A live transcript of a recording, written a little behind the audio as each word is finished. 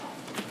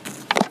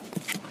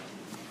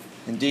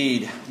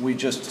Indeed, we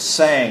just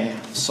sang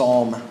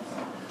Psalm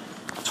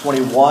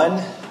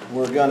 21.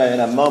 We're going to,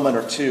 in a moment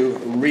or two,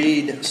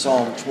 read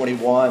Psalm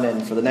 21,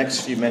 and for the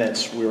next few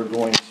minutes, we're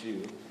going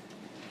to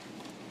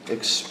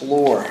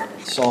explore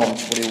Psalm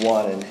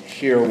 21 and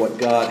hear what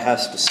God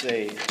has to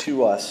say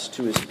to us,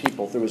 to His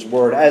people, through His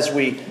Word. As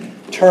we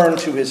turn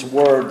to His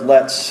Word,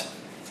 let's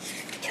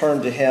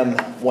turn to Him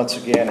once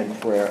again in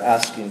prayer,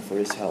 asking for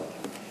His help.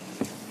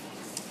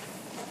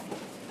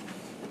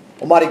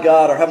 Almighty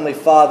God, our Heavenly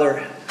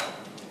Father,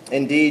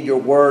 indeed, your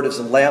word is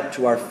a lamp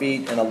to our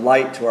feet and a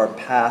light to our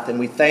path. And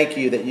we thank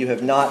you that you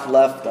have not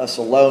left us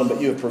alone, but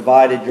you have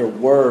provided your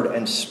word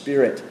and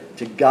spirit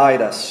to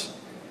guide us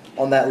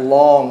on that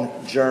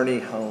long journey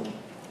home.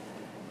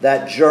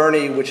 That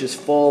journey which is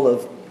full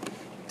of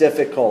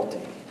difficulty,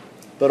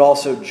 but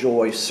also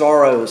joy,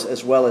 sorrows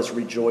as well as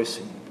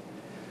rejoicing.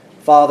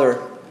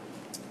 Father,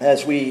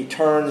 as we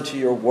turn to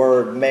your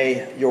word,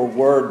 may your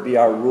word be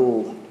our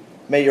rule.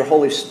 May your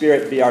Holy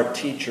Spirit be our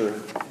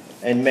teacher.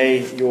 And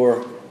may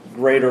your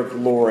greater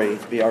glory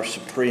be our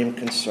supreme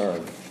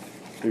concern.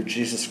 Through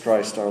Jesus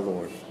Christ our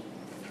Lord.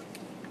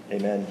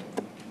 Amen.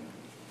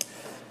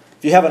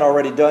 If you haven't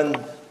already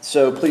done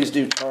so, please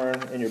do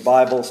turn in your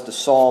Bibles to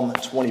Psalm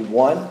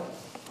 21.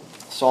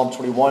 Psalm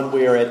 21,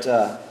 we are at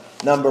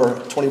number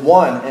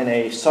 21 in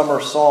a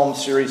summer psalm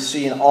series,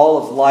 seeing all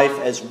of life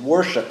as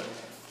worship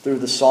through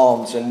the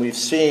Psalms. And we've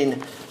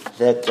seen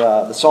that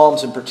the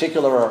Psalms in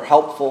particular are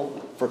helpful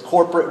for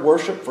corporate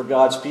worship for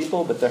God's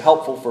people, but they're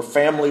helpful for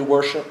family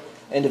worship,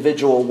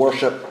 individual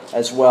worship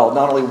as well.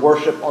 Not only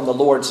worship on the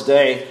Lord's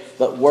day,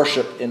 but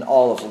worship in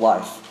all of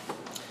life.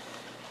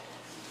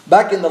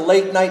 Back in the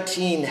late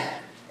 1980s,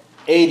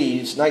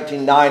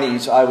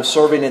 1990s, I was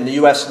serving in the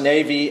U.S.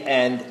 Navy,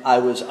 and I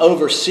was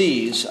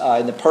overseas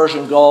in the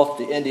Persian Gulf,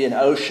 the Indian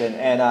Ocean,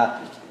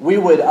 and we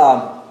would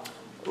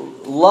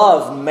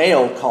love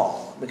mail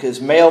call, because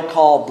mail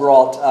call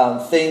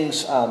brought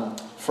things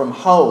from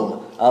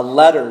home,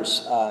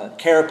 letters,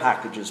 care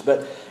packages.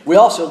 But we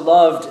also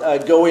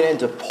loved going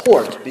into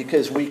port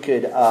because we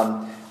could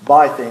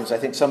buy things. I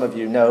think some of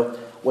you know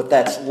what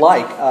that's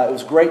like. It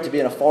was great to be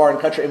in a foreign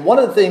country. And one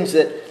of the things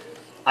that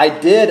I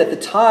did at the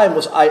time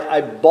was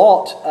I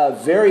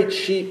bought very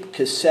cheap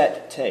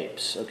cassette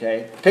tapes.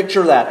 Okay,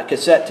 picture that, a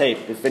cassette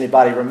tape, if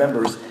anybody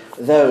remembers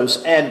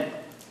those. And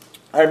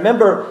I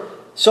remember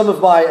some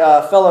of my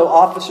fellow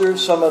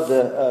officers, some of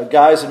the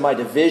guys in my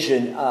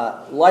division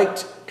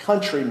liked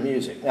country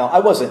music. Now, I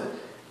wasn't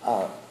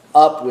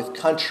up with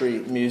country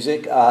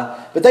music,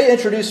 but they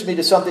introduced me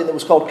to something that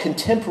was called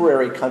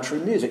contemporary country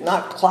music.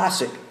 Not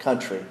classic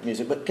country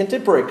music, but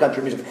contemporary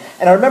country music.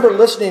 And I remember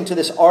listening to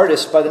this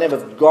artist by the name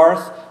of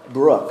Garth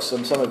Brooks.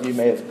 And some of you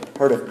may have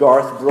heard of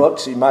Garth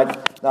Brooks. You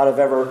might not have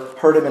ever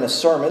heard him in a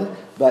sermon,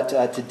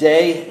 but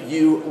today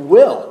you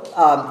will.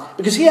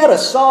 Because he had a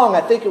song,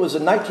 I think it was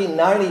a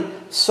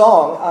 1990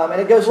 song,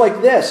 and it goes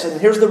like this,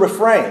 and here's the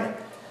refrain.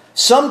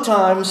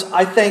 Sometimes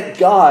I thank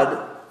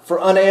God for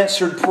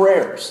unanswered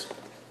prayers.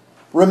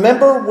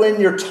 Remember when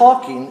you're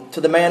talking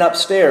to the man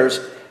upstairs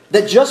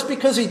that just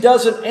because he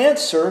doesn't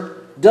answer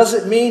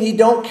doesn't mean he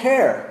don't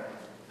care.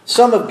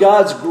 Some of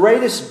God's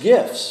greatest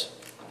gifts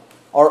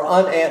are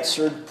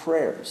unanswered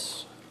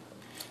prayers.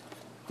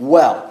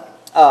 Well,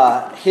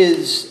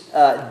 his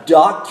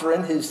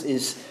doctrine,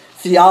 his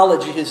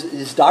theology,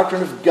 his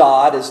doctrine of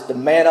God as the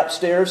man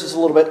upstairs is a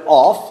little bit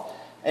off.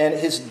 And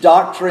his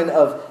doctrine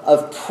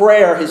of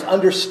prayer, his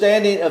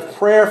understanding of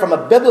prayer from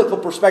a biblical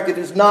perspective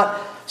is not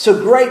so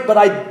great. But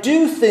I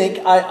do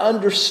think I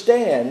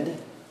understand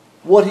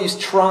what he's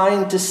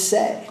trying to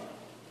say.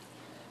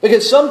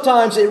 Because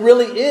sometimes it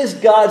really is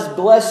God's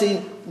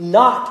blessing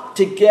not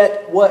to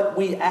get what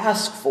we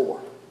ask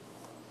for.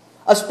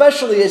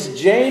 Especially as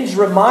James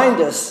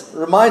reminds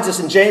us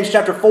in James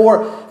chapter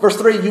 4, verse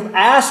 3, you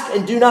ask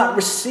and do not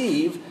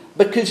receive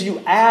because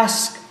you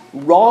ask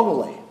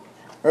wrongly.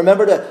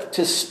 Remember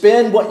to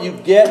spend what you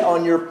get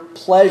on your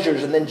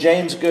pleasures. And then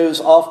James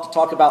goes off to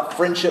talk about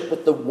friendship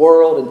with the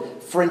world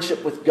and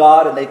friendship with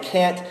God, and they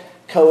can't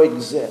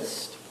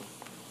coexist.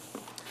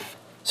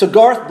 So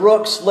Garth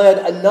Brooks led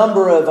a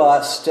number of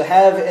us to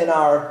have in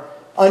our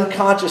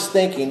unconscious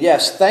thinking,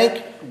 yes,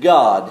 thank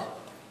God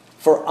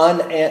for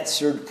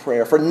unanswered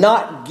prayer, for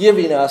not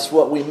giving us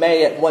what we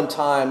may at one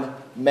time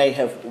may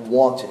have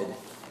wanted.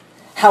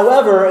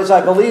 However, as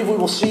I believe we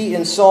will see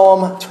in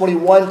Psalm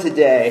 21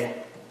 today,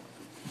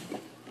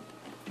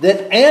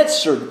 that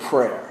answered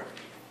prayer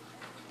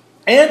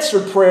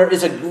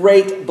is a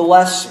great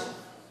blessing.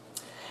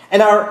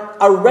 And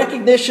our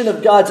recognition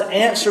of God's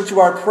answer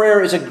to our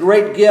prayer is a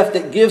great gift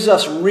that gives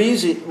us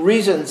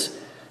reasons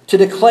to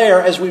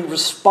declare as we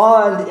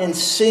respond in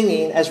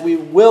singing, as we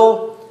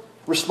will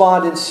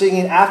respond in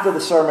singing after the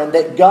sermon,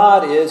 that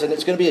God is, and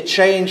it's going to be a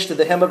change to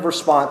the hymn of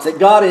response, that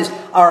God is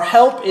our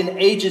help in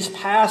ages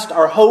past,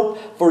 our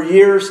hope for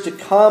years to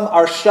come,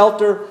 our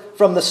shelter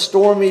from the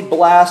stormy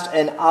blast,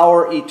 and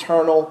our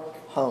eternal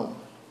home.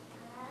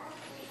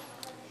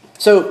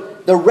 So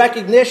the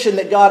recognition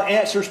that God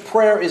answers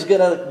prayer is going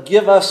to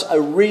give us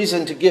a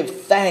reason to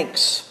give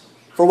thanks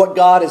for what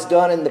God has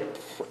done in the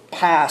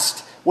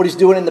past, what he's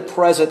doing in the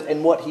present,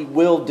 and what he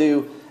will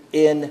do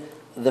in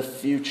the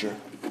future.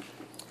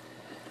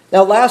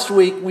 Now, last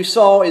week we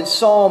saw in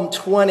Psalm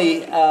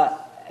 20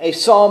 a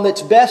psalm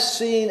that's best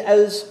seen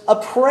as a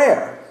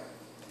prayer,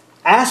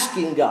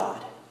 asking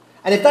God.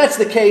 And if that's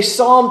the case,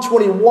 Psalm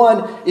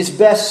 21 is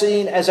best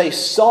seen as a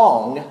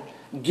song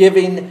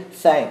giving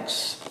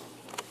thanks.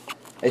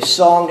 A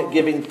song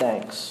giving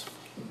thanks.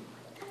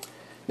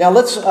 Now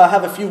let's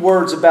have a few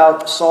words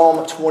about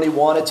Psalm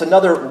 21. It's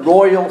another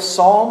royal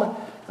psalm.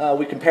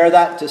 We compare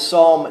that to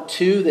Psalm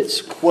 2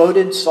 that's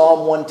quoted,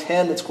 Psalm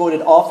 110 that's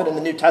quoted often in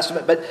the New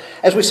Testament. But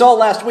as we saw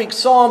last week,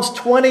 Psalms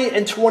 20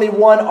 and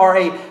 21 are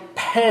a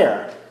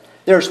pair.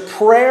 There's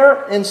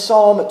prayer in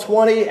Psalm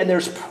 20 and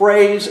there's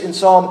praise in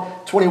Psalm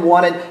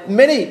 21. And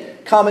many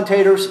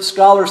commentators,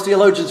 scholars,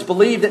 theologians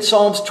believe that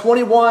Psalms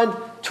 20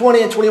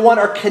 and 21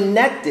 are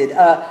connected.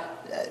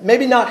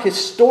 Maybe not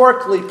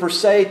historically per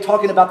se,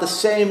 talking about the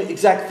same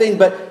exact thing,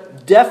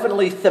 but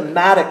definitely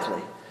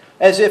thematically,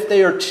 as if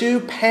they are two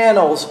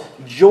panels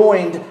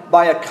joined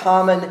by a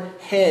common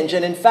hinge.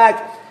 And in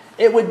fact,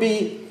 it would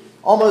be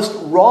almost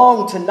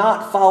wrong to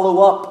not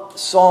follow up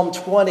Psalm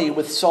 20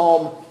 with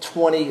Psalm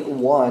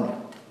 21.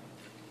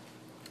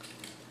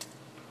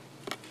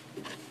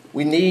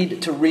 We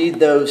need to read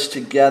those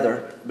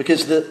together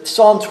because the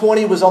Psalm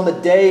 20 was on the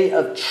day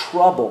of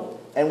trouble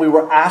and we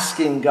were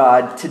asking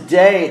God.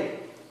 Today,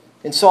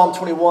 in Psalm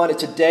 21,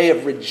 it's a day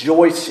of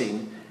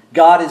rejoicing.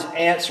 God is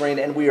answering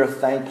and we are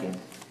thanking.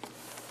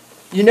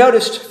 You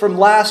noticed from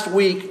last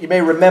week, you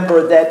may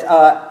remember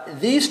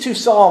that these two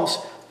Psalms,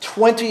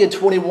 20 and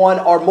 21,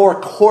 are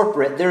more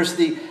corporate. There's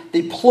the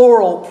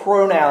plural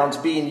pronouns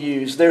being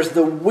used. There's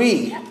the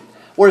we,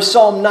 whereas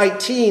Psalm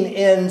 19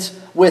 ends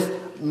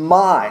with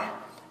my.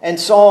 And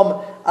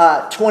Psalm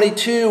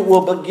 22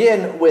 will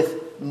begin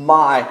with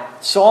my.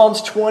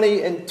 Psalms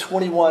 20 and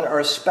 21 are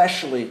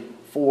especially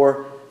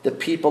for the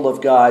people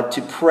of God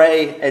to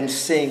pray and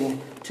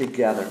sing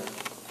together.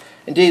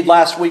 Indeed,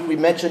 last week we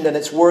mentioned, and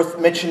it's worth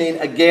mentioning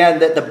again,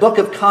 that the Book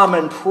of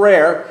Common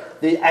Prayer,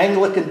 the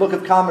Anglican Book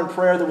of Common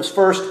Prayer that was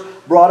first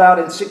brought out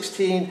in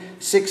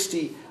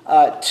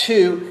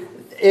 1662,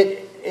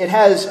 it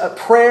has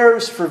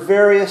prayers for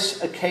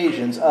various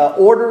occasions,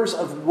 orders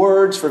of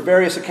words for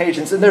various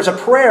occasions. And there's a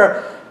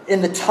prayer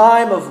in the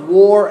time of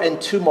war and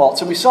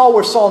tumults. And we saw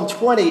where Psalm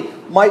 20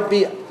 might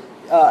be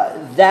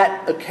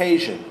that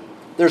occasion.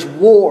 There's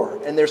war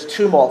and there's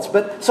tumults.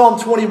 But Psalm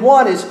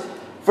 21 is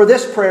for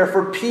this prayer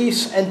for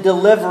peace and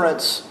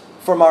deliverance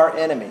from our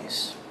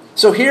enemies.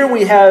 So here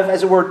we have,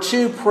 as it were,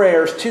 two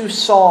prayers, two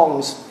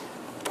songs,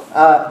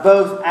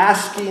 both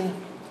asking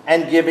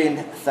and giving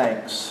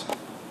thanks.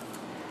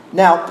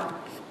 Now,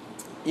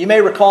 you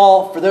may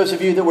recall, for those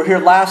of you that were here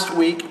last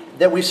week,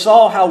 that we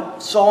saw how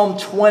Psalm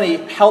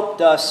 20 helped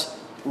us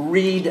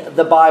read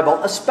the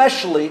Bible,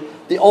 especially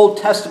the Old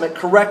Testament,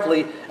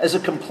 correctly as a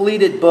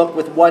completed book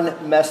with one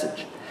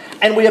message.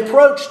 And we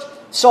approached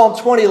Psalm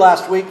 20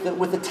 last week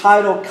with the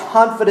title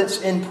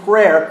Confidence in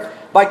Prayer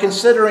by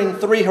considering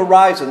three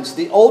horizons: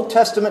 the Old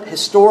Testament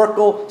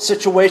historical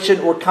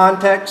situation or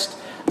context,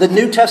 the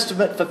New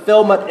Testament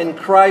fulfillment in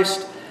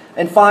Christ,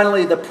 and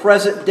finally the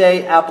present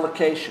day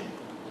application.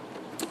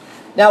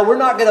 Now, we're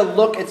not going to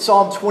look at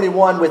Psalm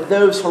 21 with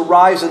those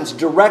horizons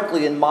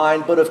directly in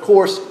mind, but of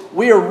course,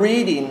 we are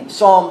reading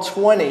Psalm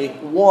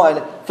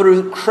 21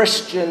 through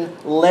Christian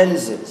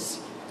lenses.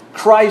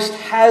 Christ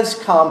has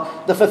come.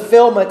 The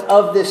fulfillment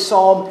of this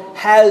psalm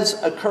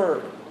has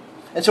occurred.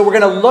 And so we're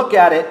going to look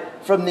at it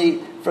from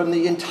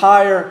the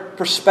entire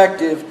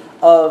perspective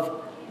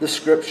of the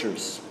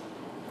Scriptures.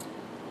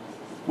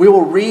 We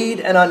will read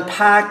and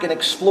unpack and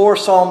explore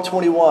Psalm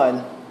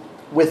 21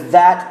 with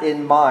that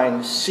in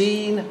mind,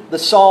 seeing the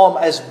psalm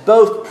as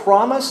both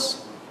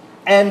promise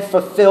and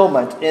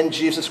fulfillment in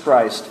Jesus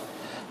Christ.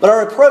 But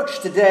our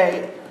approach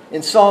today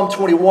in Psalm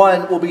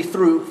 21 will be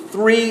through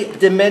three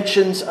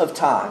dimensions of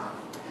time.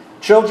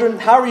 Children,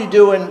 how are you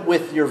doing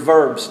with your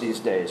verbs these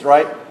days,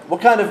 right? What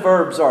kind of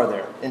verbs are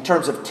there in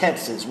terms of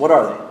tenses? What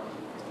are they?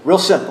 Real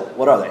simple.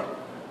 What are they?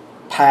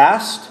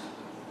 Past,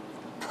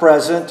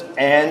 present,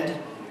 and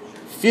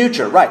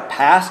future. Right.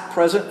 Past,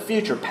 present,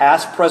 future.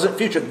 Past, present,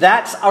 future.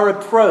 That's our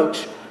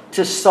approach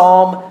to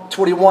Psalm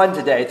 21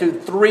 today, through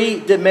three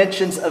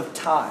dimensions of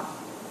time.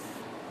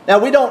 Now,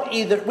 we don't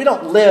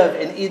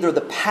live in either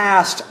the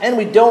past, and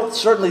we don't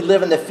certainly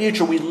live in the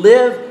future. We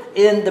live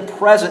in the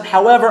present.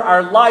 However,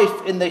 our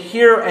life in the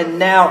here and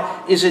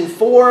now is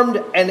informed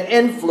and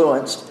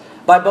influenced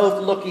by both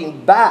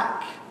looking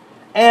back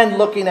and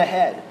looking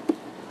ahead.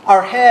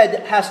 Our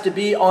head has to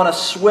be on a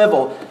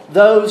swivel.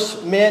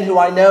 Those men who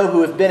I know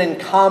who have been in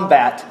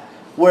combat,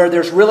 where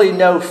there's really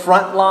no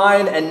front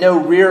line and no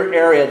rear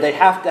area, they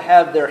have to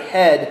have their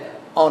head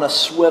on a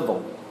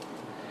swivel.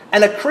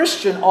 And a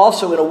Christian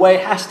also, in a way,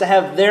 has to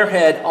have their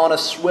head on a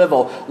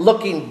swivel,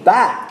 looking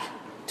back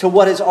to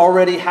what has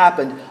already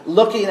happened,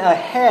 looking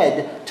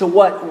ahead to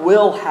what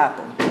will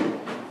happen.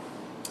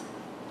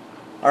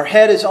 Our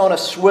head is on a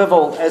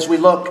swivel as we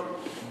look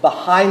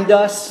behind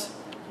us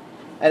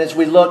and as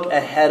we look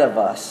ahead of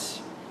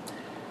us.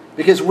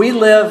 Because we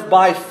live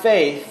by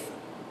faith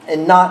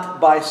and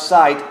not by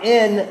sight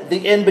in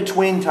the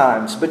in-between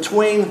times,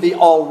 between the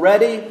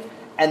already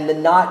and the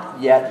not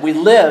yet. We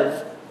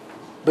live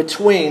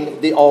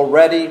between the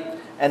already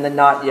and the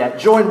not yet.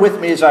 Join with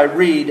me as I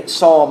read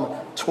Psalm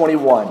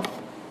 21.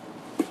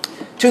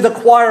 To the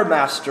choir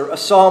master, a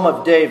psalm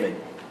of David.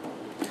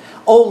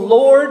 O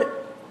Lord,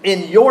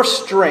 in your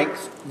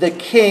strength the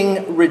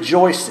king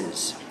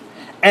rejoices,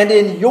 and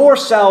in your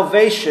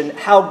salvation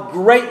how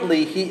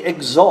greatly he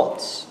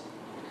exults.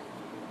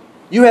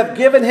 You have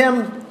given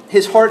him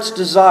his heart's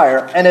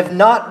desire, and have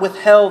not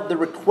withheld the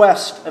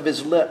request of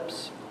his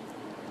lips.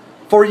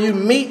 For you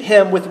meet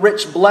him with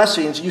rich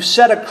blessings. You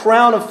set a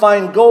crown of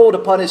fine gold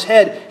upon his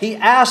head. He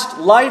asked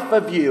life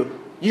of you.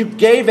 You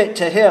gave it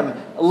to him,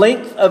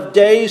 length of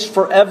days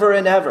forever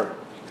and ever.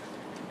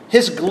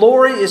 His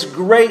glory is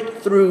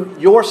great through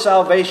your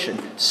salvation.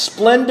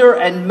 Splendor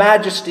and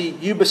majesty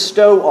you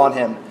bestow on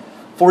him,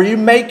 for you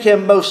make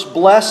him most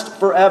blessed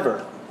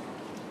forever.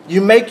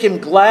 You make him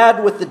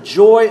glad with the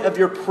joy of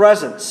your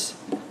presence.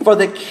 For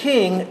the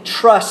king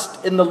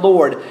trusts in the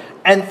Lord,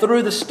 and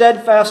through the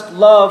steadfast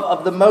love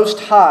of the Most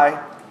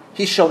High,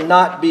 he shall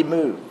not be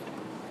moved.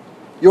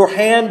 Your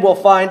hand will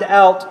find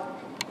out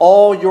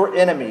all your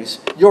enemies.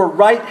 Your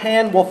right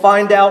hand will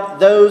find out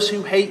those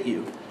who hate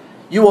you.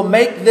 You will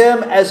make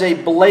them as a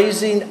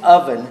blazing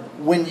oven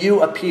when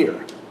you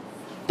appear.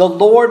 The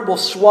Lord will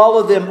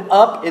swallow them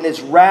up in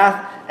his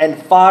wrath,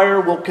 and fire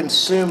will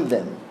consume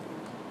them.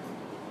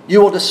 You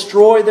will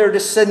destroy their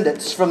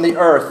descendants from the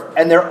earth,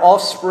 and their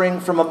offspring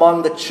from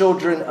among the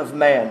children of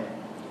man.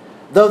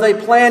 Though they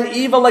plan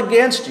evil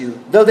against you,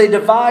 though they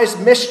devise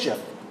mischief,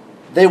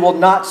 they will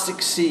not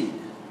succeed.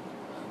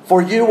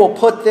 For you will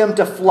put them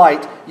to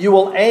flight. You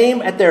will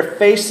aim at their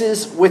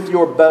faces with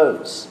your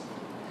bows.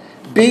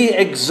 Be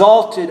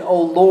exalted,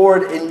 O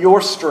Lord, in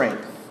your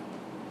strength.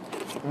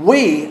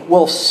 We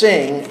will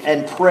sing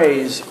and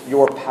praise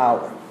your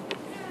power.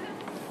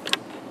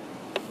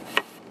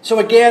 So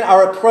again,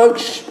 our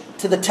approach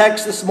to the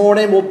text this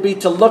morning will be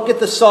to look at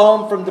the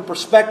psalm from the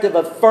perspective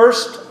of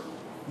first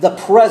the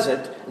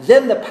present,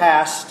 then the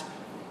past,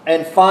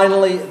 and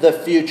finally the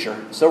future.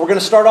 So we're going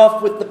to start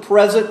off with the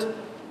present,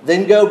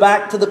 then go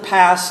back to the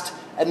past,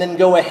 and then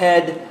go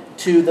ahead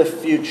to the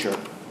future.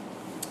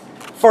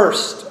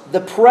 First,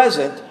 the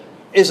present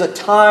is a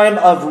time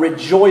of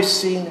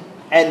rejoicing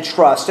and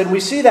trust. And we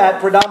see that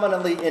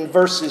predominantly in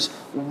verses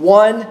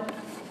 1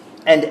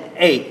 and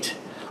 8.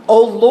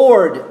 O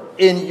Lord,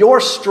 in your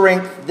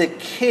strength the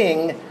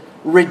king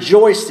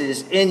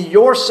rejoices. In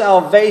your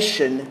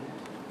salvation,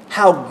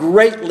 how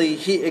greatly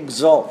he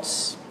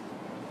exults.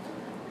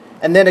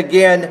 And then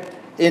again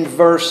in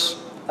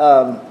verse,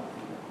 verse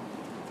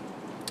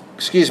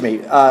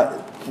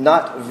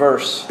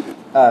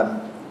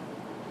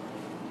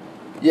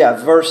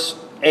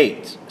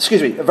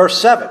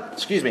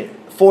 7.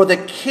 For the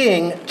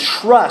king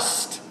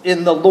trusts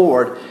in the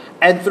Lord,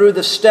 and through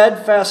the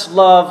steadfast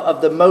love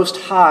of the Most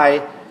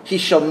High, he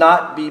shall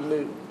not be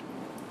moved.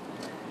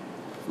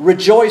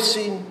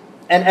 Rejoicing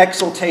and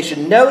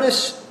exultation.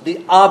 Notice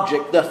the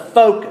object, the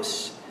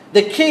focus.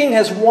 The king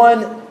has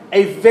won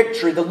a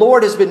victory. The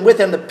Lord has been with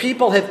him. The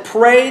people have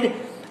prayed,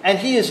 and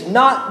he is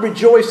not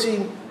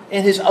rejoicing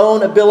in his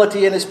own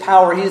ability and his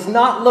power. He is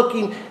not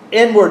looking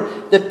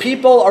inward. The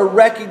people are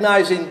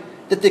recognizing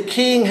that the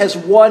king has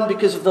won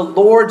because of the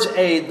Lord's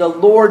aid, the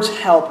Lord's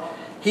help.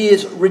 He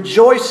is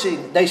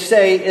rejoicing, they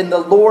say, in the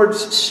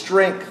Lord's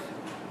strength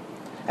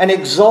and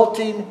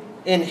exulting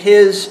in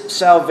his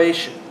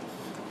salvation.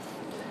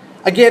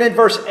 Again in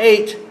verse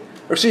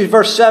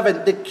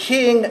 7, the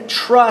king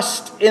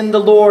trusts in the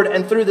Lord,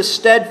 and through the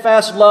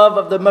steadfast love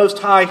of the Most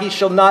High, he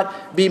shall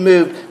not be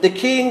moved. The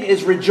king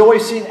is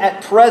rejoicing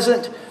at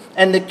present,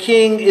 and the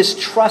king is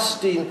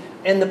trusting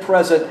in the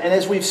present. And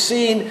as we've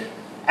seen,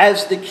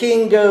 as the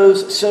king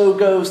goes, so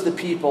goes the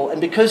people.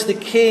 And because the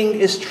king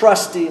is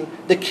trusting,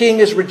 the king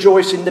is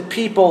rejoicing, the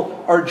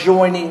people are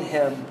joining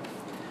him.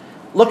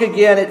 Look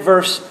again at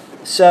verse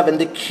 7.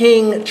 The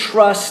king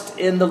trusts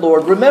in the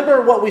Lord.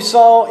 Remember what we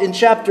saw in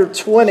chapter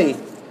 20,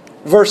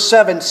 verse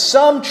 7.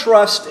 Some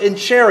trust in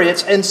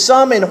chariots and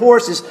some in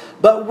horses,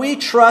 but we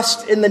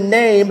trust in the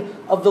name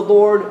of the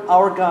Lord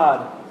our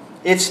God.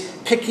 It's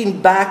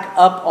picking back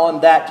up on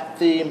that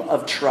theme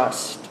of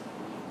trust.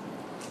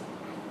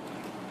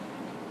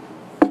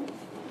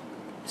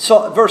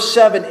 So verse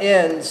 7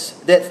 ends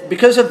that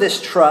because of this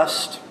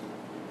trust,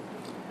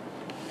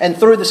 and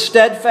through the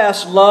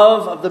steadfast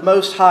love of the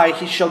Most High,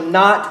 he shall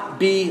not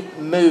be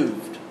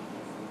moved.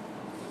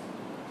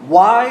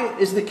 Why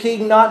is the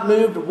king not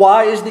moved?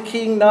 Why is the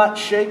king not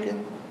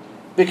shaken?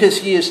 Because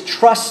he is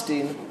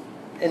trusting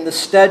in the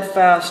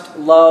steadfast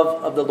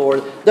love of the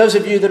Lord. Those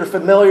of you that are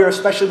familiar,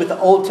 especially with the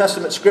Old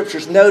Testament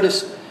scriptures,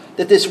 notice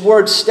that this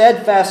word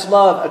steadfast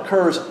love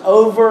occurs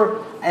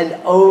over and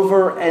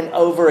over and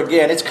over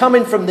again. It's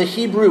coming from the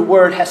Hebrew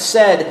word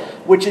hesed,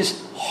 which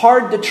is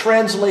hard to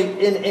translate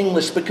in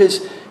English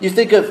because you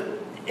think of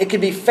it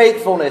could be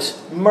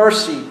faithfulness,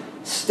 mercy,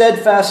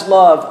 steadfast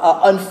love,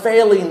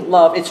 unfailing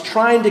love. It's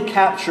trying to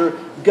capture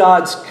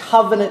God's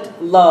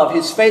covenant love,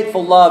 His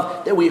faithful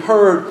love that we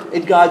heard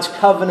in God's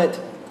covenant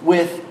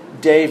with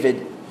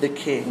David the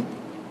king.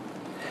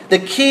 The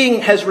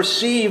king has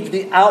received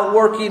the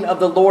outworking of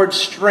the Lord's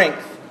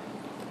strength,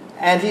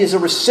 and he is a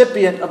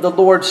recipient of the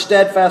Lord's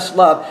steadfast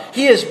love.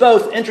 He is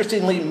both,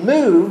 interestingly,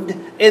 moved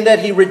in that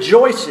he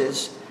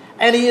rejoices,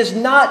 and he is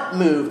not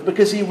moved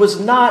because he was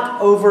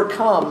not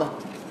overcome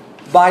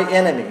by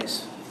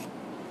enemies.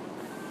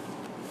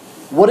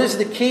 What is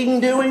the king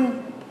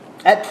doing?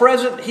 At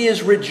present, he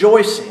is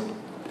rejoicing.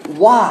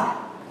 Why?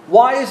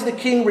 Why is the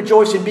king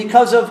rejoicing?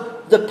 Because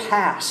of the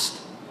past.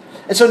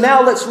 And so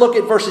now let's look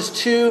at verses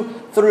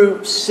 2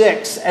 through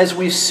 6 as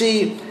we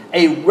see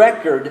a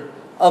record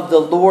of the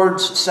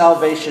Lord's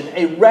salvation,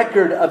 a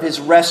record of His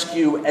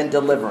rescue and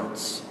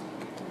deliverance.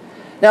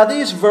 Now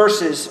these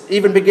verses,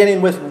 even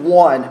beginning with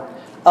 1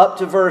 up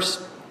to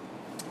verse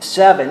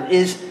 7,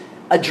 is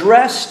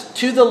addressed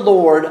to the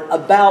Lord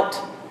about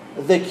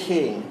the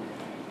king.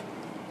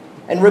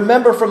 And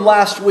remember from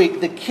last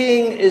week, the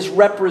king is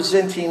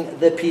representing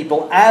the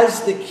people.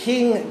 As the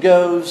king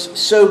goes,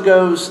 so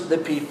goes the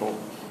people.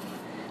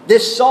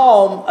 This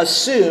psalm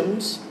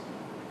assumes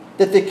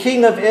that the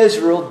king of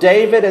Israel,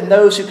 David, and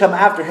those who come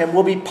after him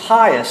will be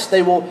pious.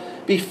 They will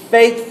be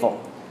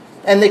faithful.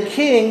 And the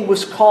king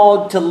was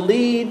called to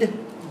lead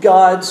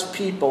God's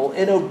people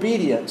in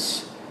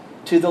obedience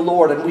to the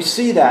Lord. And we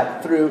see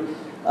that through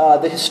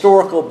the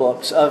historical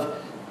books of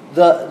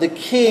the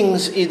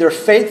king's either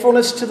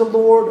faithfulness to the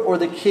Lord or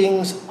the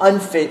king's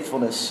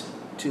unfaithfulness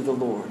to the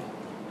Lord.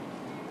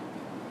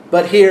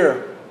 But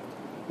here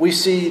we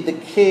see the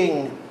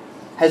king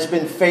has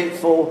been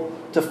faithful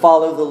to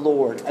follow the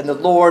Lord, and the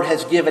Lord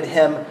has given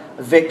him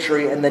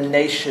victory and the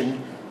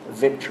nation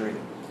victory.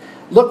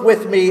 Look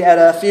with me at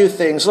a few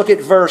things. Look at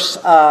verse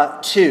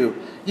 2.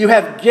 You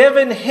have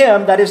given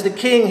him, that is the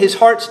king, his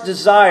heart's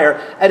desire,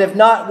 and have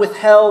not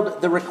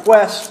withheld the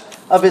request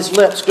of his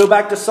lips. Go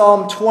back to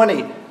Psalm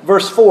 20,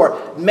 verse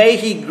 4. May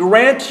he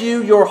grant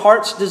you your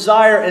heart's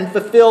desire and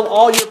fulfill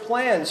all your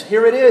plans.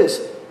 Here it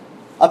is,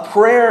 a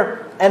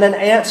prayer and an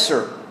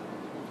answer.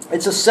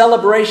 It's a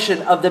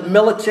celebration of the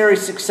military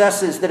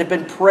successes that have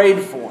been prayed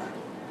for.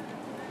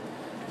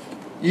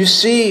 You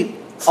see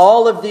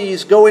all of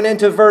these going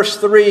into verse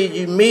 3.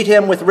 You meet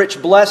him with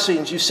rich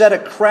blessings. You set a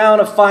crown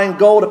of fine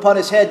gold upon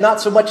his head.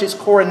 Not so much his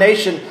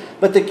coronation,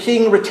 but the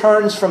king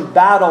returns from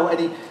battle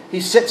and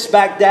he sits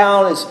back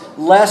down as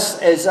less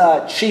as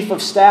chief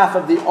of staff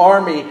of the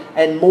army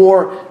and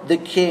more the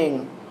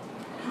king.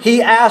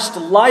 He asked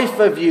life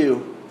of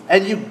you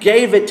and you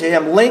gave it to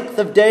him. Length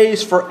of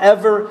days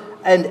forever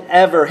and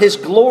ever. His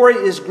glory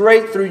is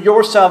great through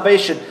your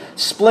salvation.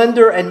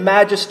 Splendor and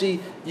majesty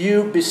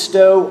you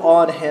bestow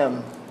on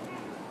him.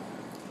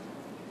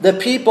 The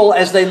people,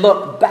 as they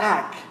look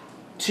back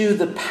to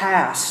the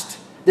past,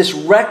 this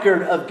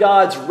record of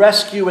God's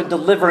rescue and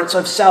deliverance,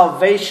 of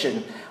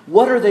salvation,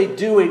 what are they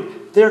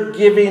doing? They're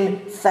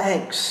giving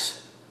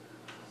thanks.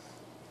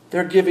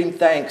 They're giving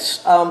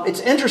thanks.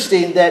 It's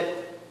interesting that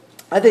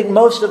I think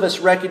most of us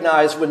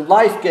recognize when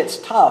life gets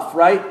tough,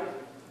 right?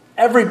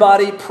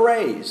 Everybody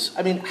prays.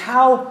 I mean,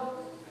 how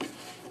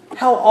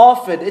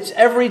often, it's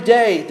every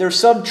day, there's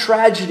some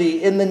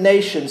tragedy in the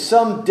nation,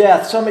 some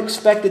death, some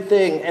expected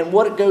thing, and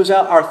what it goes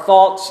out, our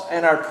thoughts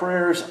and our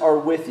prayers are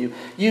with you.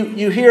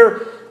 You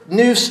hear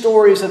news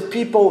stories of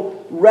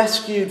people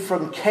rescued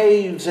from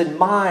caves and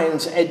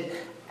mines,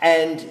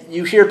 and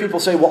you hear people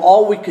say, well,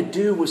 all we could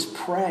do was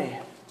pray.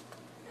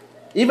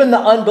 Even the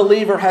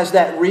unbeliever has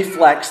that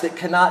reflex that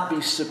cannot be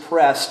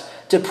suppressed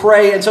to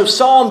pray. And so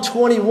Psalm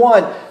 20,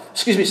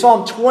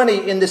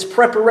 in this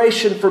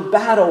preparation for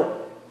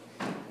battle,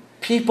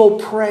 people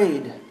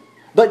prayed.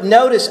 But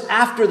notice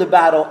after the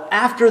battle,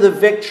 after the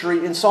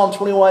victory in Psalm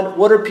 21,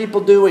 what are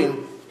people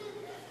doing?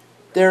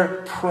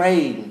 They're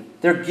praying.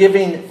 They're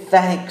giving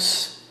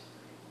thanks.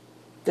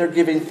 They're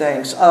giving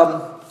thanks.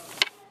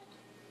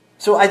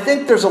 So I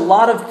think there's a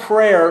lot of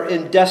prayer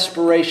in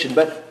desperation.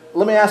 But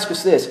let me ask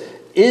us this.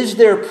 Is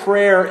there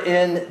prayer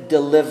in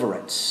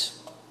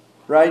deliverance?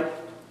 Right?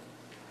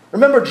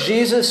 Remember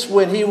Jesus,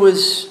 when he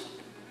was,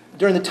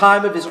 during the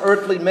time of his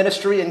earthly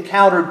ministry,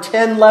 encountered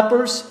 10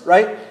 lepers,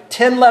 right?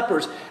 10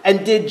 lepers.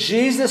 And did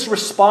Jesus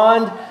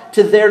respond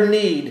to their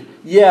need?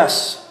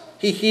 Yes,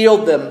 he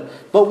healed them.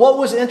 But what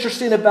was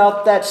interesting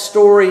about that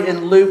story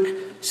in Luke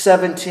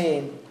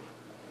 17?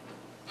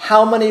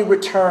 How many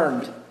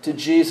returned to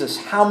Jesus?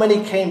 How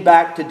many came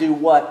back to do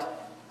what?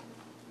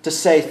 To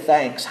say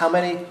thanks. How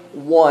many?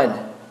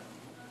 One.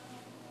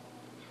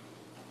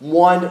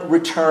 One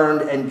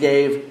returned and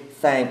gave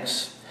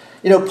thanks.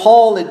 You know,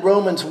 Paul in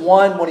Romans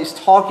 1, when he's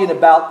talking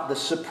about the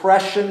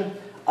suppression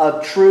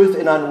of truth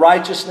and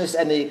unrighteousness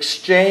and the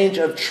exchange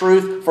of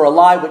truth for a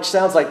lie, which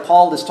sounds like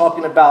Paul is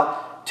talking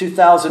about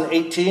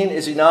 2018,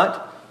 is he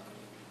not?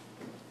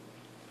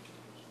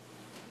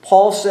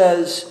 Paul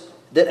says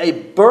that a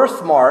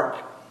birthmark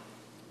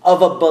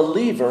of a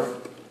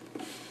believer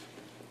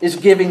is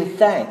giving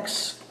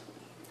thanks.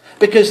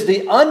 Because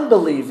the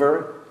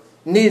unbeliever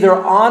neither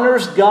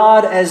honors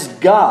God as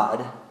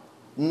God,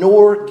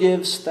 nor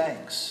gives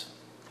thanks.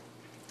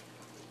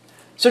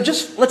 So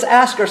just let's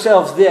ask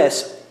ourselves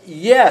this.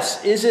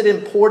 Yes, is it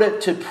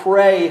important to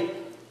pray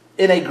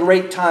in a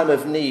great time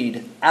of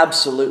need?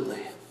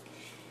 Absolutely.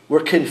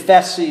 We're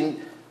confessing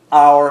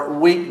our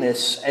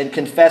weakness and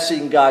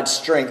confessing God's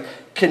strength,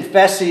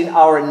 confessing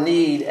our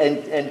need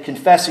and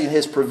confessing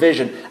His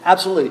provision.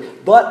 Absolutely.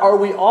 But are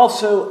we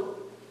also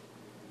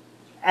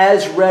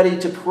as ready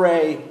to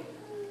pray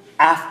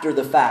after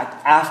the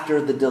fact,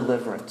 after the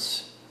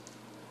deliverance?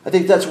 I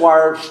think that's why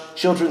our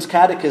children's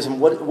catechism,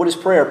 what is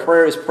prayer?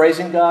 Prayer is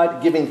praising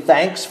God, giving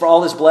thanks for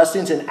all His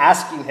blessings, and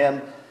asking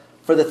Him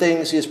for the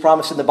things He has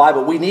promised in the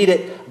Bible. We need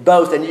it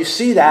both. And you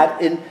see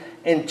that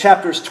in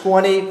chapters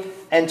 20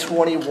 and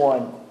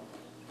 21.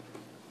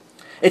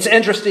 It's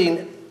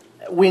interesting.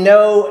 We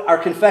know our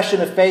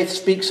confession of faith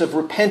speaks of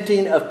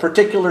repenting of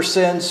particular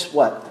sins.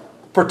 What?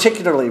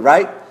 Particularly,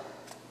 right?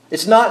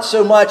 It's not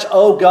so much,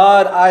 oh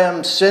God, I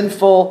am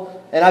sinful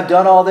and I've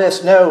done all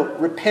this. No,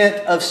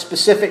 repent of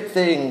specific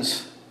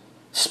things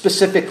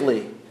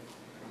specifically.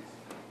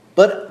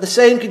 But the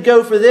same could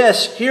go for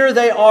this. Here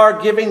they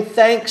are giving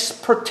thanks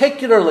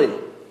particularly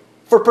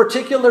for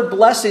particular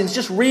blessings.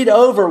 Just read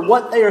over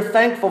what they are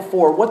thankful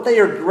for, what they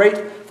are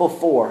grateful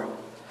for.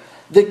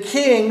 The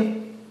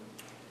king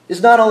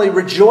is not only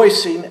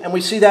rejoicing, and we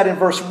see that in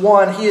verse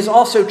 1, he is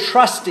also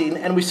trusting,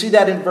 and we see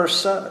that in verse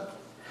 7.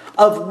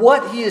 Of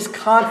what he is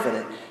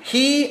confident.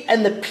 He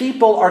and the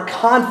people are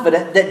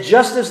confident that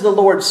just as the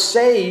Lord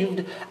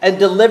saved and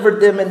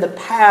delivered them in the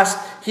past,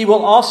 He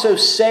will also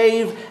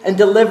save and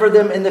deliver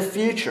them in the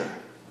future.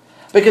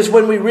 Because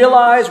when we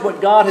realize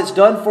what God has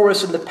done for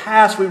us in the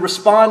past, we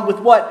respond with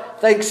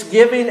what?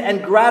 Thanksgiving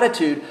and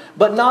gratitude.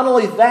 But not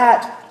only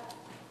that,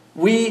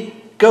 we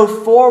go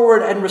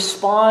forward and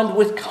respond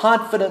with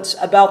confidence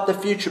about the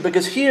future.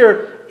 Because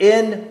here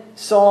in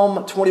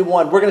Psalm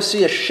 21, we're going to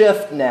see a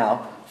shift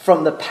now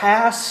from the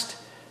past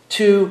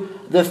to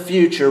the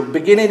future.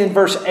 Beginning in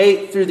verse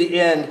 8 through the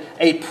end,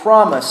 a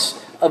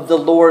promise of the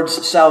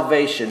Lord's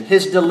salvation,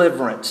 His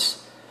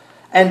deliverance.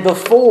 And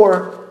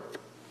before,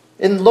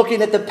 in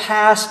looking at the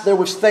past, there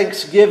was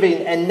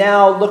thanksgiving. And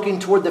now looking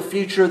toward the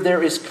future,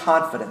 there is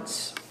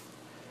confidence.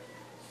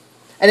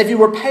 And if you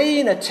were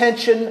paying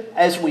attention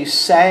as we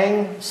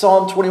sang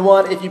Psalm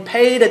 21, if you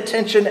paid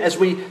attention as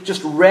we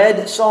just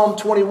read Psalm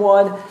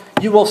 21,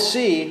 you will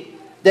see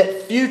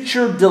that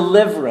future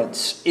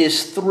deliverance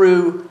is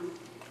through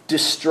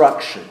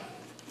destruction.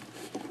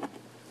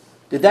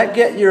 Did that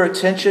get your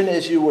attention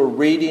as you were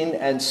reading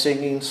and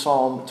singing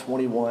Psalm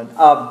 21?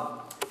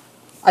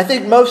 I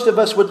think most of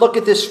us would look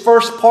at this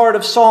first part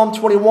of Psalm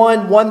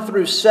 21, 1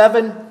 through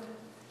 7.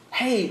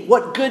 Hey,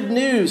 what good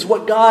news,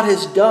 what God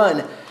has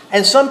done.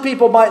 And some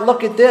people might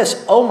look at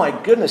this. Oh my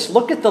goodness,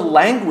 look at the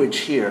language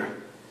here.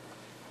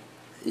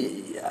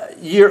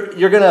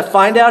 You're going to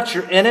find out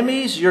your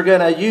enemies. You're going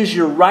to use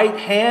your right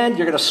hand.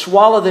 You're going to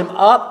swallow them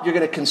up. You're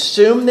going to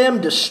consume them,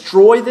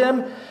 destroy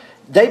them.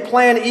 They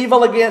plan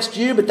evil against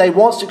you, but they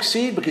won't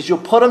succeed because you'll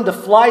put them to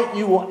flight.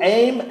 You will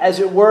aim, as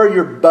it were,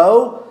 your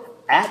bow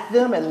at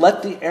them and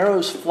let the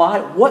arrows fly.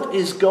 What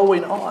is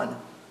going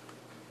on?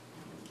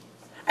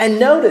 And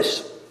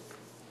notice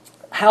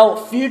how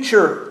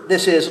future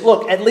this is.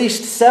 Look, at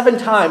least 7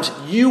 times,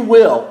 you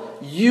will.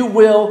 You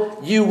will,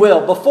 you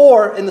will.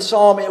 Before in the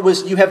psalm it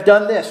was you have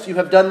done this, you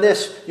have done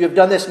this, you have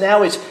done this.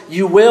 Now it's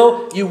you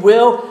will, you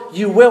will,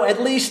 you will.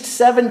 At least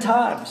 7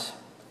 times.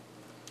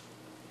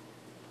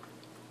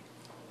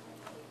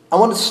 I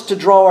want us to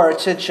draw our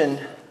attention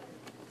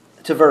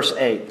to verse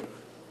 8.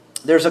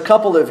 There's a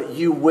couple of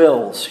you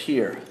wills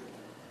here.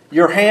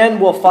 Your hand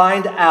will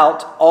find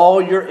out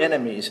all your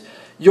enemies.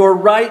 Your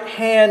right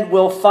hand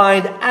will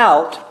find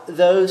out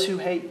those who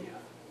hate you.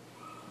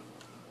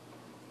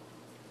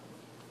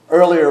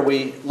 Earlier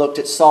we looked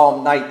at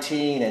Psalm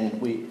 19 and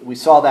we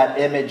saw that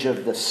image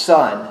of the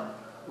sun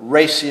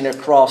racing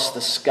across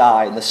the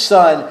sky. And the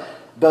sun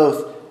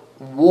both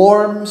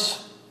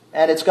warms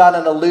and it's got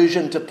an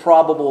allusion to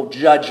probable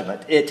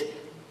judgment.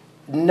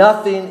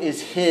 Nothing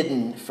is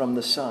hidden from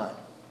the sun.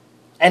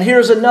 And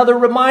here's another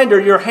reminder.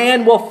 Your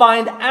hand will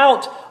find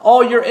out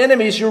all your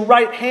enemies. Your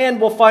right hand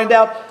will find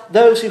out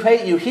those who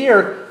hate you.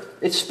 Here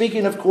it's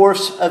speaking, of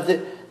course, of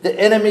the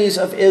enemies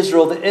of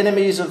Israel, the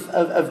enemies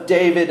of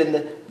David and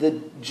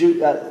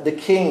the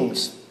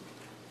kings.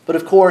 But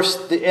of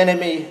course, the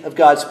enemy of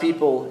God's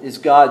people is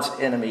God's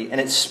enemy.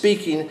 And it's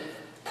speaking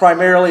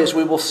primarily, as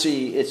we will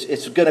see,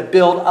 it's going to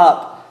build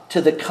up to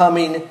the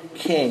coming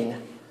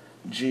King,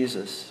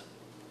 Jesus.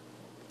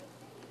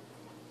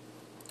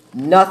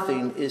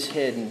 Nothing is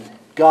hidden.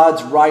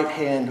 God's right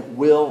hand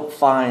will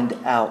find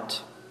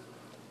out.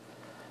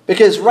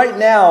 Because right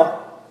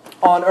now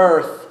on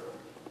earth,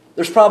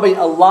 there's probably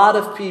a lot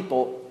of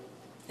people,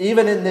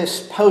 even in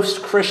this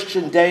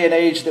post-Christian day and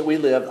age that we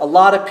live, a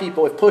lot of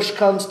people, if push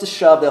comes to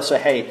shove, they'll say,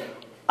 hey,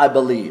 I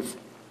believe.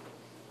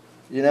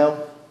 You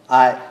know,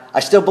 I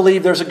still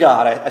believe there's a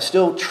God. I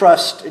still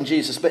trust in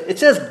Jesus. But it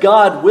says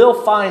God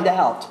will find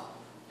out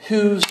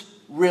who's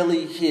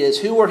really His,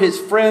 who are His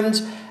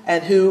friends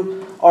and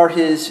who are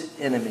his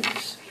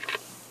enemies.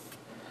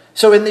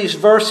 So in these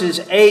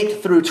verses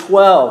 8 through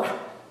 12,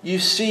 you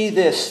see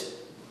this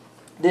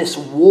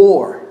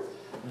war,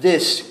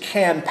 this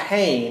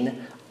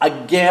campaign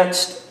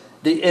against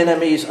the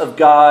enemies of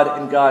God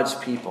and God's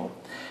people.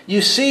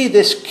 You see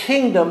this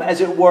kingdom, as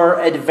it were,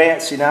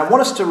 advancing. Now, I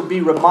want us to be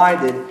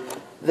reminded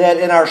that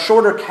in our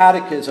shorter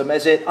catechism,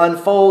 as it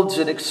unfolds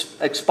and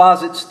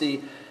exposits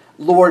the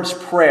Lord's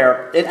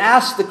Prayer, it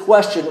asks the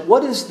question,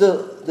 what does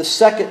the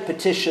second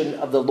petition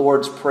of the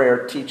Lord's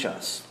Prayer teach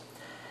us?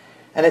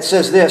 And it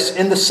says this,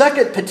 in the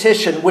second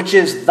petition, which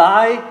is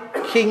thy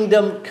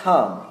kingdom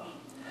come,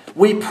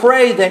 we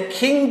pray that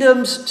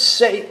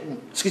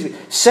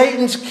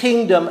Satan's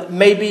kingdom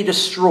may be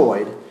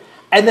destroyed,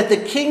 and that the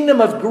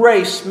kingdom of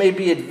grace may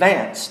be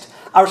advanced,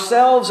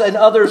 ourselves and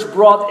others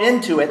brought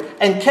into it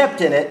and kept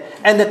in it,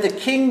 and that the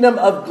kingdom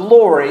of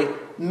glory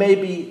may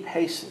be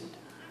hastened.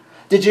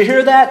 Did you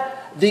hear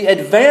that? The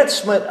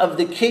advancement of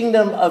the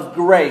kingdom of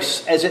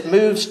grace as it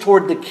moves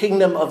toward the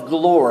kingdom of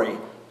glory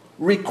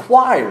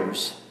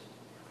requires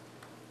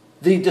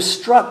the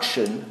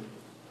destruction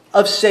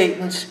of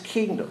Satan's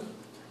kingdom.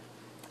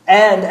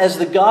 And as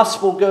the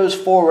gospel goes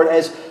forward,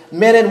 as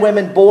men and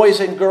women, boys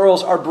and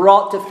girls are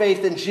brought to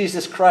faith in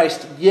Jesus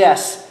Christ,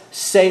 yes,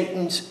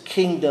 Satan's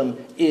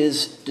kingdom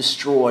is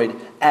destroyed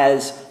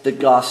as the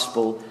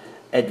gospel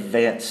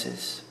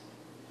advances.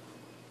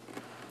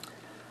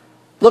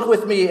 Look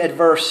with me at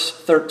verse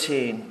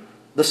 13.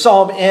 The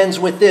psalm ends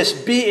with this,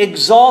 be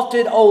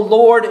exalted, O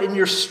Lord, in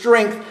your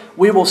strength.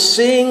 We will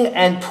sing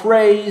and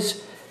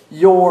praise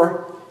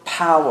your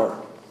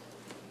power.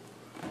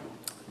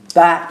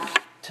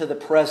 Back to the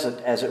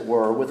present, as it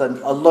were, with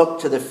a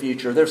look to the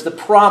future. There's the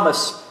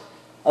promise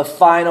of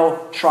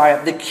final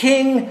triumph. The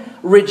king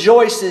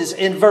rejoices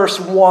in verse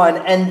 1,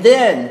 and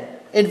then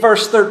in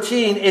verse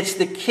 13, it's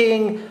the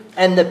king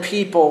and the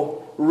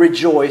people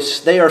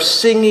rejoice. They are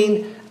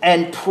singing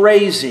and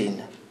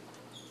praising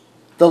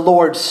the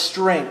Lord's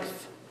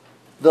strength,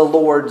 the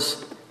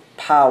Lord's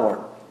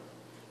power.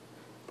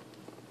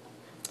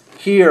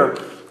 Here,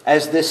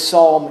 as this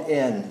psalm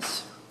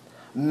ends,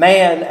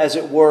 man, as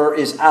it were,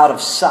 is out of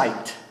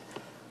sight.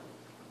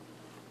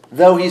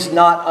 Though he's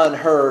not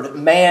unheard,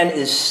 man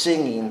is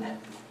singing.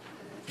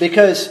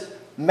 Because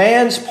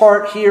man's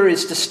part here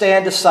is to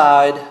stand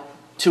aside,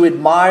 to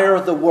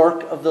admire the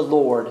work of the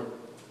Lord,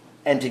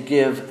 and to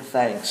give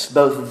thanks,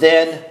 both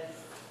then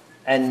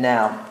and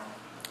now.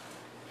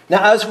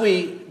 Now, as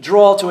we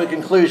draw to a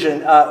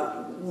conclusion,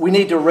 we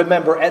need to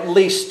remember at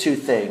least two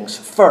things.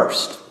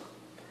 First,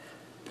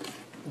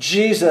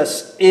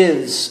 Jesus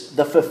is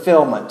the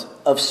fulfillment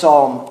of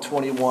Psalm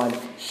 21.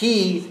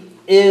 He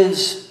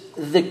is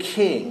the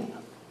King.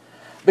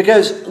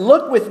 Because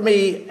look with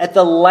me at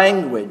the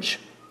language.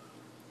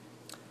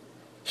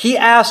 He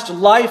asked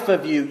life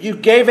of you. You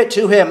gave it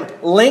to him,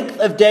 length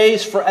of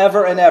days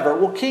forever and ever.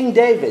 Well, King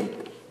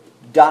David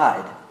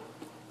died.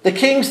 The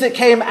kings that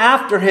came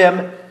after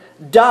him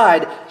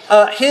died.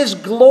 His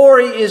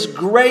glory is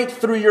great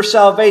through your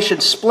salvation.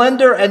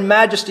 Splendor and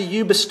majesty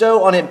you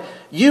bestow on him.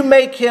 You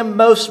make him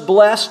most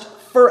blessed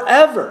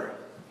forever.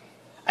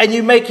 And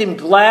you make him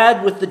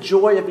glad with the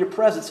joy of your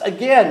presence.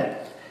 Again,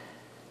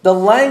 the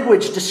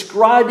language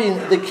describing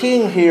the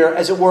king here,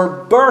 as it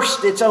were,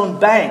 burst its own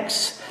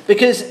banks.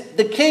 Because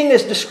the king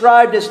is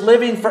described as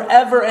living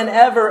forever and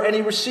ever, and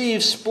he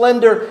receives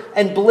splendor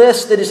and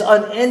bliss that is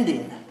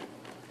unending.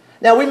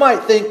 Now, we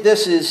might think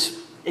this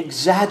is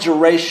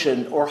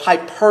exaggeration or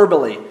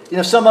hyperbole. You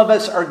know, some of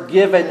us are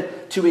given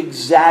to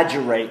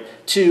exaggerate,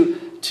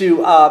 to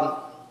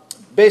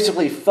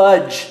basically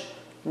fudge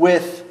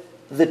with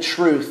the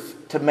truth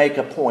to make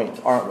a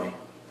point, aren't we?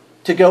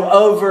 To go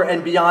over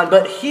and beyond.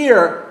 But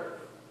here,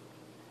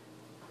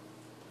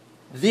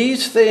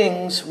 these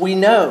things we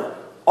know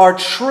are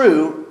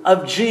true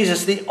of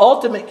Jesus, the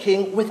ultimate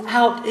king,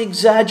 without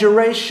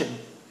exaggeration.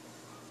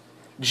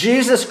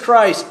 Jesus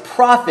Christ,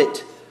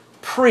 prophet,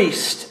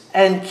 priest,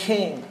 and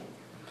king.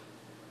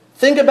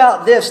 Think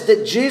about this,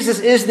 that Jesus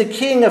is the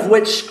king of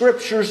which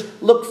scriptures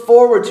look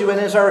forward to. And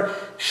as our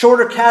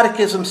shorter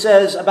catechism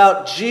says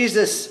about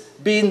Jesus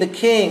being the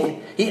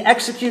king, he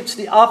executes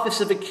the office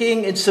of a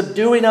king in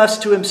subduing us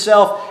to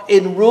himself,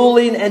 in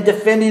ruling and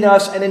defending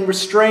us, and in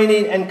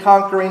restraining and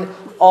conquering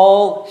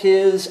all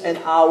his and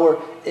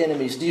our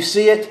enemies. Do you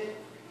see it?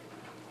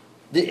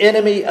 The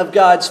enemy of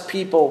God's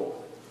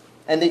people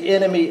and the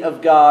enemy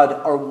of God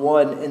are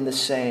one and the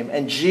same.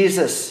 And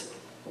Jesus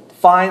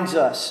finds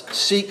us,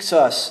 seeks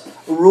us,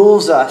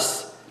 rules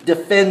us,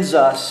 defends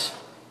us,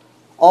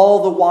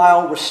 all the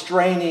while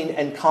restraining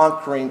and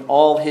conquering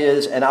all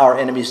his and our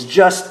enemies,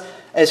 just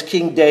as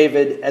King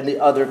David and the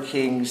other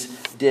kings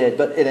did,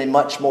 but in a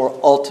much more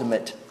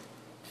ultimate,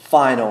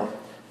 final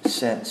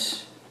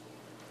sense.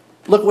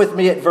 Look with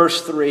me at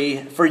verse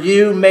 3. For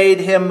you made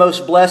him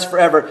most blessed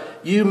forever.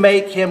 You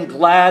make him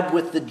glad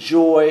with the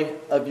joy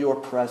of your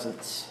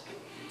presence.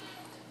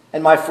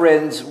 And my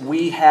friends,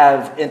 we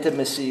have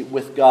intimacy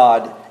with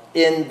God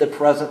in the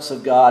presence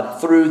of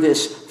God through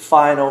this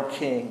final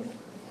king.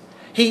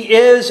 He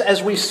is,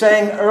 as we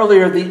sang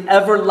earlier, the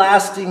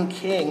everlasting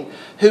King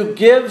who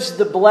gives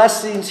the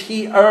blessings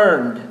He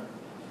earned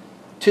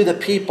to the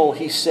people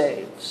He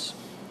saves.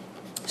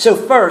 So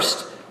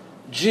first,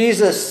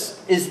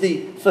 Jesus is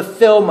the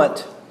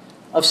fulfillment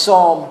of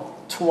Psalm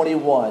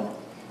 21.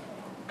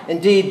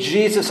 Indeed,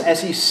 Jesus,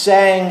 as He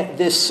sang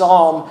this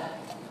psalm,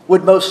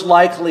 would most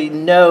likely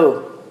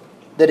know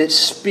that it's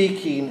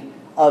speaking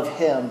of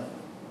Him.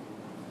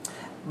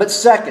 But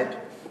second,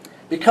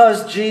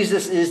 because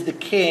Jesus is the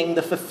King,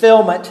 the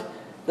fulfillment,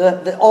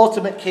 the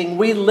ultimate King,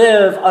 we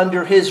live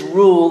under His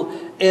rule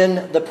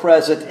in the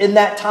present. In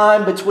that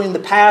time between the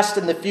past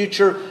and the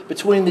future,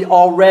 between the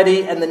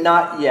already and the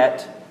not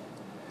yet.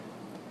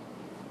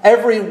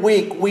 Every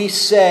week we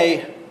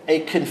say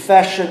a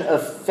confession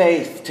of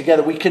faith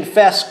together. We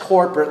confess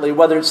corporately,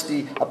 whether it's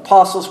the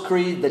Apostles'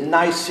 Creed, the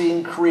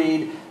Nicene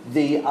Creed,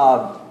 the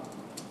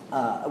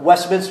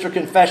Westminster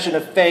Confession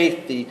of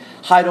Faith, the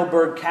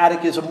Heidelberg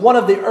Catechism. One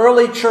of the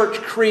early church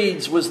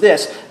creeds was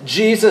this: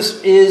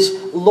 Jesus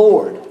is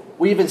Lord.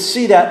 We even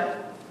see that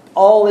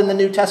all in the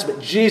New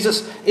Testament.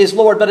 Jesus is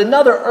Lord. But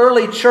another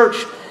early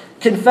church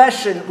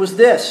confession was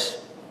this: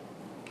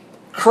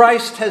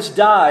 Christ has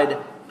died.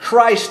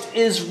 Christ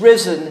is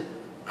risen.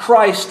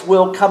 Christ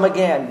will come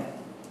again.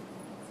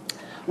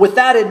 With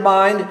that in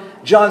mind,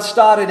 John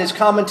Stott, in his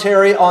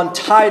commentary on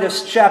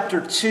Titus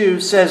chapter 2,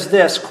 says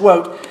this,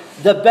 quote,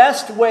 "The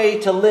best way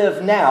to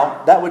live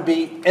now," that would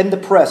be in the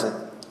present,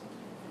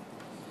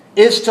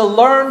 "is to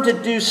learn to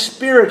do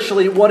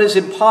spiritually what is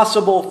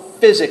impossible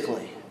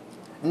physically.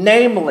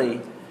 Namely,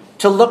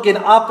 to look in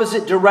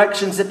opposite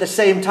directions at the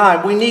same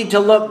time. We need to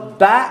look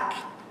back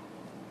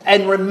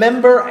and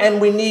remember, and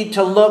we need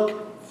to look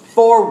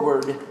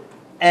forward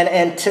and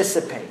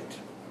anticipate."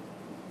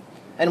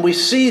 And we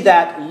see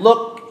that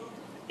look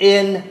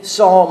in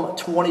Psalm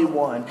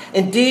 21.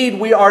 Indeed,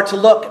 we are to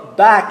look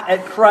back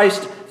at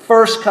Christ's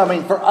first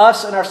coming for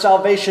us and our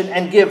salvation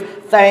and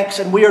give thanks.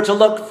 And we are to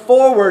look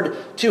forward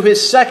to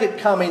His second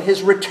coming,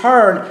 His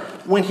return,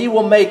 when He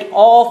will make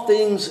all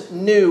things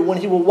new, when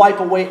He will wipe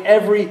away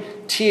every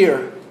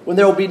tear, when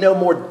there will be no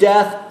more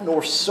death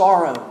nor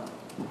sorrow.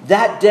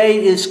 That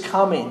day is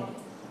coming.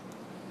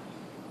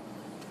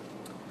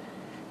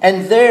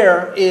 And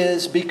there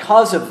is,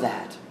 because of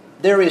that,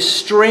 there is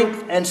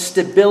strength and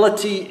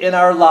stability in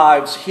our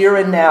lives here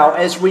and now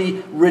as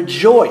we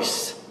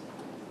rejoice,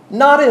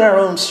 not in our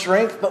own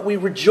strength, but we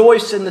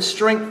rejoice in the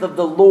strength of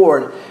the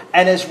Lord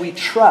and as we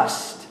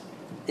trust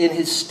in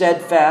His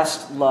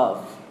steadfast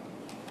love.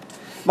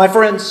 My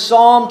friends,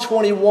 Psalm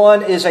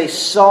 21 is a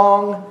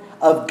song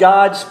of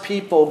God's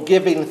people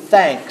giving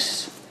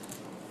thanks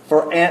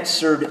for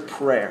answered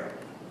prayer.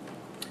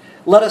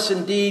 Let us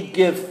indeed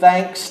give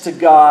thanks to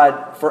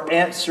God for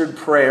answered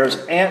prayers,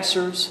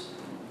 answers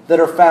that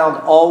are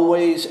found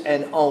always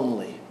and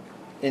only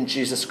in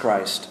Jesus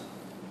Christ.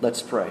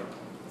 Let's pray.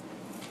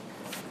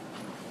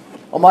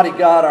 Almighty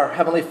God, our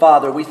Heavenly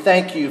Father, we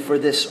thank You for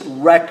this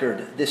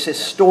record, this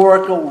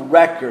historical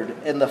record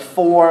in the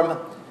form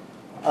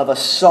of a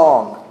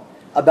song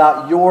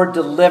about Your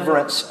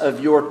deliverance of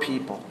Your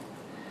people.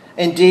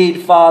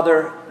 Indeed,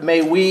 Father,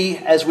 may we,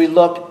 as we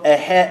look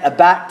ahead,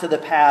 back to the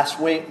past,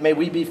 may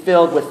we be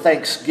filled with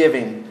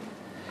thanksgiving.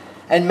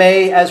 And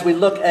may, as we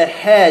look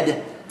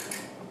ahead,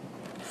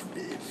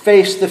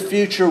 face the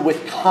future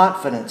with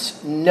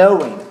confidence,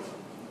 knowing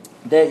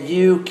that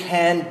You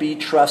can be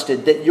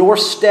trusted, that Your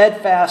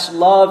steadfast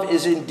love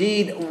is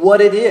indeed what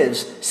it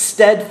is,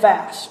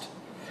 steadfast.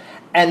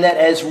 And that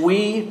as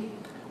we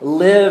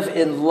live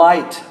in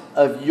light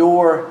of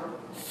Your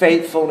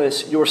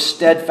faithfulness, Your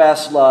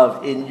steadfast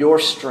love, in Your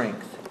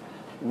strength,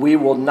 we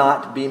will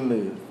not be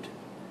moved.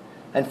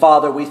 And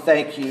Father, we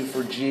thank You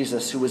for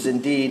Jesus, who was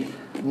indeed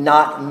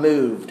not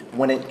moved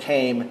when it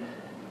came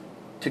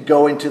to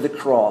going to the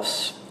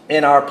cross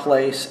in our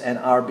place and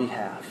our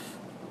behalf.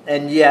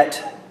 And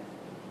yet,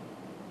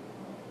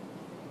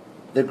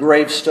 the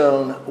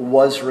gravestone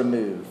was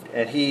removed,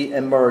 and He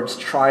emerged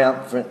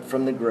triumphant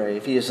from the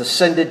grave. He has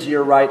ascended to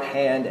Your right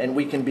hand, and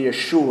we can be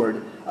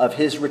assured of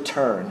His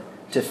return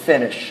to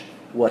finish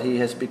what He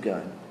has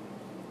begun.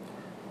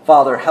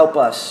 Father, help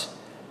us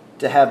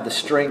to have the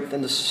strength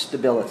and the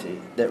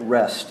stability that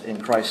rest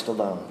in Christ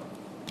alone.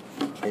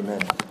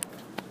 Amen.